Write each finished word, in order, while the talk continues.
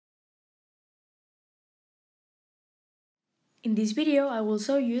In this video, I will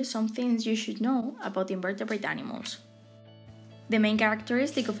show you some things you should know about invertebrate animals. The main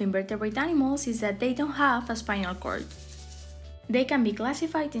characteristic of invertebrate animals is that they don't have a spinal cord. They can be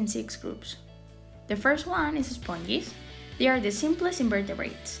classified in 6 groups. The first one is sponges. They are the simplest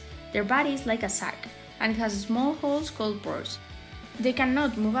invertebrates. Their body is like a sack, and it has small holes called pores. They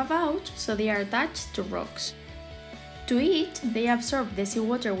cannot move about, so they are attached to rocks. To eat, they absorb the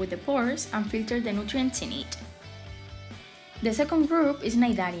seawater with the pores and filter the nutrients in it. The second group is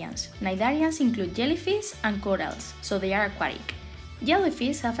cnidarians. Cnidarians include jellyfish and corals, so they are aquatic.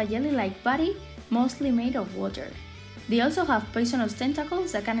 Jellyfish have a jelly-like body, mostly made of water. They also have poisonous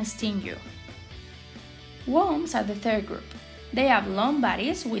tentacles that can sting you. Worms are the third group. They have long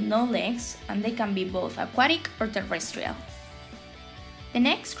bodies with no legs, and they can be both aquatic or terrestrial. The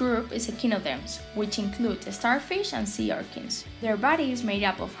next group is echinoderms, which include starfish and sea urchins. Their body is made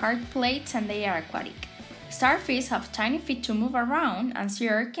up of hard plates and they are aquatic. Starfish have tiny feet to move around, and sea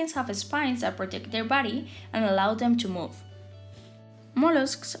urchins have spines that protect their body and allow them to move.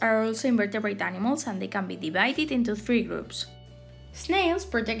 Mollusks are also invertebrate animals, and they can be divided into 3 groups. Snails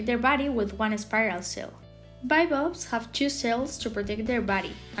protect their body with one spiral cell. Bivalves have 2 cells to protect their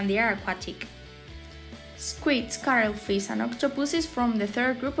body, and they are aquatic. Squids, cuttlefish, and octopuses form the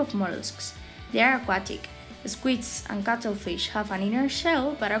third group of mollusks. They are aquatic. Squids and cuttlefish have an inner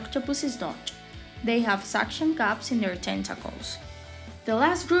shell, but octopuses don't. They have suction cups in their tentacles. The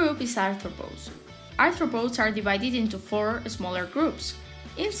last group is arthropods. Arthropods are divided into 4 smaller groups.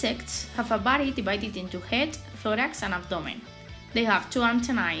 Insects have a body divided into head, thorax, and abdomen. They have 2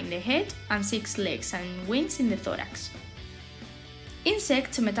 antennae in the head and 6 legs and wings in the thorax.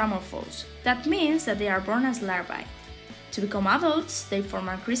 Insects metamorphose. That means that they are born as larvae. To become adults, they form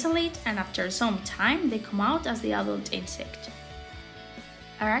a chrysalid, and after some time they come out as the adult insect.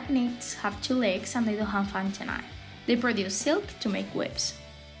 Arachnids have 2 legs and they don't have antennae. They produce silk to make webs.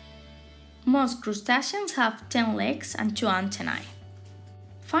 Most crustaceans have 10 legs and 2 antennae.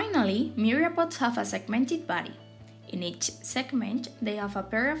 Finally, myriapods have a segmented body. In each segment, they have a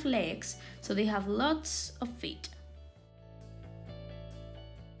pair of legs, so they have lots of feet.